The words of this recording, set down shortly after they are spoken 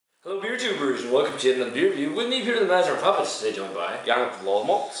beer tubers, and welcome to another beer review. With me here in the Master of Puppets, today joined by Young of Law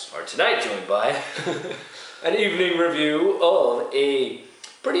Malts. Or tonight joined by an evening review of a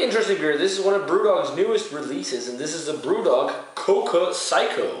pretty interesting beer. This is one of BrewDog's newest releases, and this is the BrewDog Coca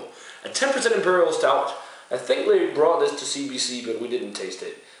Psycho, a 10% Imperial Stout. I think they brought this to CBC, but we didn't taste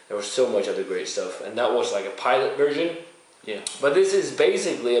it. There was so much other great stuff, and that was like a pilot version. Yeah. But this is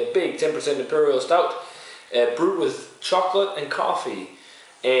basically a big 10% Imperial Stout, brewed with chocolate and coffee.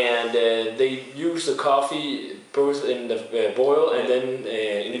 And they use the coffee both in the boil and then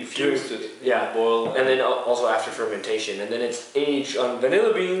infused it in the boil. And then also after fermentation. And then it's aged on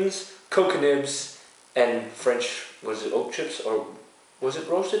vanilla beans, cocoa nibs, and French, was it oak chips? Or was it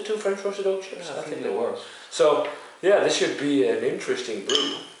roasted too? French roasted oak chips? Yeah, I think it was. So, yeah, this should be an interesting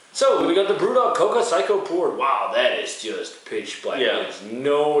brew. So, we got the BrewDog Coca Psycho poured. Wow, that is just pitch black. Yeah. There's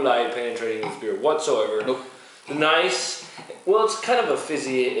no light penetrating this beer whatsoever. Nope. Nice. Well, it's kind of a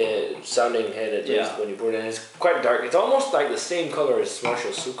fizzy sounding head at least when you pour it in. It's quite dark. It's almost like the same color as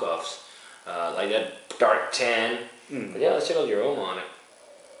Marshall Sukov's. Like that dark tan. But yeah, let's check out the aroma on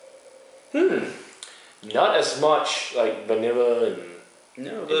it. Not as much like vanilla and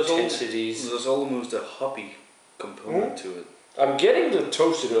intensities. There's almost a hoppy component to it. I'm getting the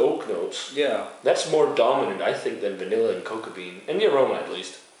toasted oak notes. Yeah. That's more dominant, I think, than vanilla and cocoa bean. In the aroma, at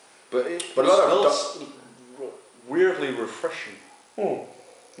least. But it smells weirdly refreshing.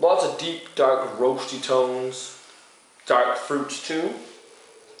 Lots of deep, dark, roasty tones. Dark fruits, too.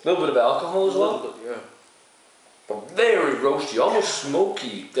 A little bit of alcohol as well. A little bit, yeah. But very roasty, almost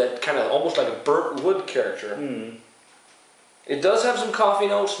smoky. That kind of almost like a burnt wood character. It does have some coffee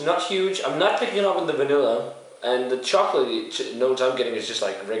notes, not huge. I'm not picking it up in the vanilla. And the chocolate notes I'm getting is just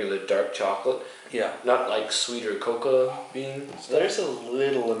like regular dark chocolate. Yeah. Not like sweeter cocoa bean stuff. There's a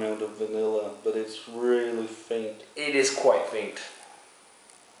little amount of vanilla, but it's really faint. It is quite faint.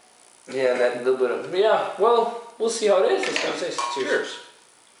 Yeah, that little bit of... Yeah, well, we'll see how it is. Let's go taste. Cheers.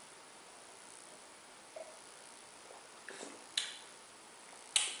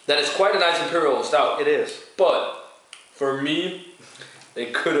 That is quite a nice Imperial Stout. It is. But, for me, they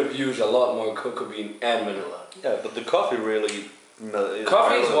could have used a lot more cocoa bean and vanilla. Yeah, but the coffee really...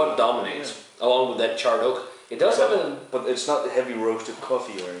 Coffee is what dominates, along with that charred oak. It does have a... But it's not heavy roasted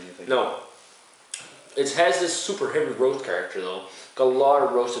coffee or anything. No. It has this super heavy roast character though. Got a lot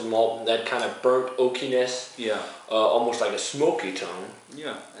of roasted malt, that kind of burnt oakiness. Yeah. Almost like a smoky tone.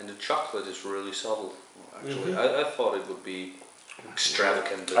 Yeah, and the chocolate is really subtle. Actually, I thought it would be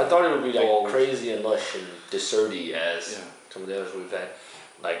extravagant. I thought it would be like crazy and lush and desserty as some of the others we've had.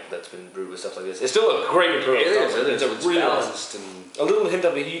 Like that's been brewed with stuff like this. It's still a great Imperial Stout. It is. It's really balanced and a little hint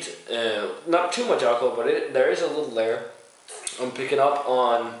of a heat. Not too much alcohol, but there is a little layer. I'm picking up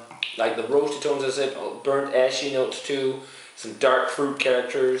on like the roasty tones, as I said, burnt ashy notes too. Some dark fruit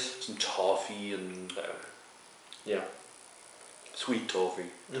characters. some toffee and sweet toffee.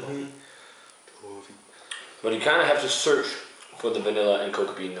 Toffee. But you kind of have to search for the vanilla and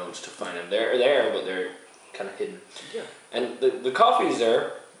cocoa bean notes to find them. They're there, but they're kind of hidden. Yeah. And the coffee is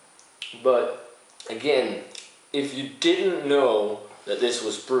there, but again, if you didn't know that this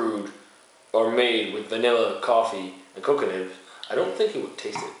was brewed or made with vanilla, coffee, and cocoa nibs, I don't think you would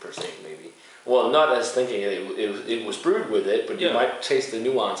taste it per se, maybe. Well, not as thinking it was brewed with it, but you might taste the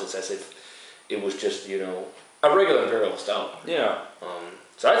nuances as if it was just, you know, a regular Imperial Stout. Yeah.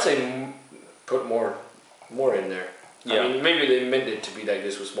 So I'd say put more in there. Yeah. I mean, maybe they meant it to be like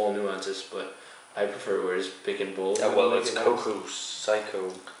this with small nuances, but I prefer where it's big and bold. Yeah, well, it's Cocoa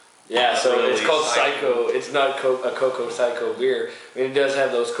Psycho. Yeah, so really it's called Psycho. It's not a Cocoa Psycho beer. I mean, it does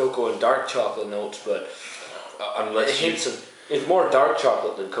have those cocoa and dark chocolate notes, but it's more dark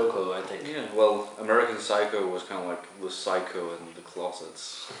chocolate than cocoa, I think. Yeah, well, American Psycho was kind of like the Psycho in the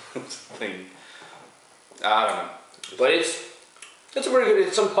closets thing. I don't know. But it's a very good,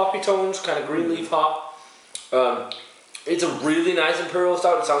 it's some poppy tones, kind of green leaf hop. It's a really nice Imperial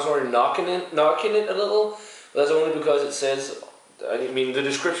Stout. It sounds sort of knocking it a little. But that's only because it says, I mean, the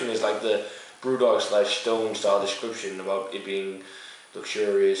description is like the BrewDog / Stone style description about it being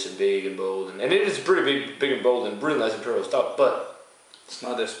luxurious and big and bold. And it is pretty big and bold and really nice Imperial Stout, but it's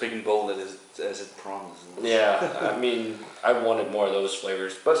not as big and bold as it promises. Yeah, I mean, I wanted more of those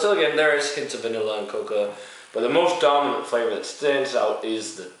flavors. But still, again, there is hints of vanilla and cocoa. But the most dominant flavor that stands out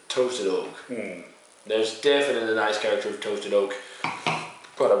is the toasted oak. There's definitely a nice character of toasted oak,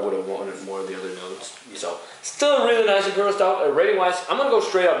 but I would have wanted more of the other notes. So, still a really nice Imperial Stout. Rating-wise, I'm going to go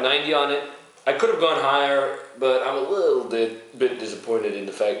straight up 90 on it. I could have gone higher, but I'm a little bit disappointed in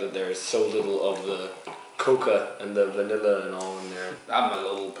the fact that there is so little of the coca and the vanilla and all in there. I'm a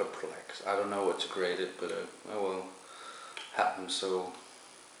little perplexed. I don't know what to grade it, but I will happen so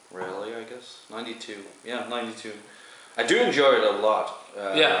Rarely, I guess. 92. Yeah, 92. I do enjoy it a lot.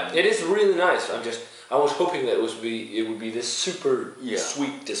 Yeah, it is really nice. I was hoping that it would be this super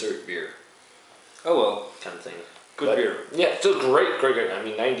sweet dessert beer. Oh well, kind of thing. Good beer. Yeah, still great. I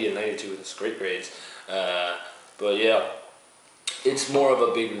mean, 90 and 92, that's great grades. But yeah, it's more of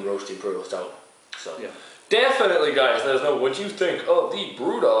a big and roasty Imperial Stout. So yeah. Definitely, guys, let us know what you think of the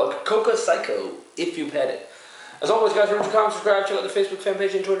BrewDog Coca Psycho, if you've had it. As always, guys, remember to comment, subscribe, check out the Facebook fan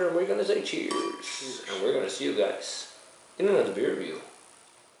page and Twitter, and we're going to say cheers. And we're going to see you guys in another beer review.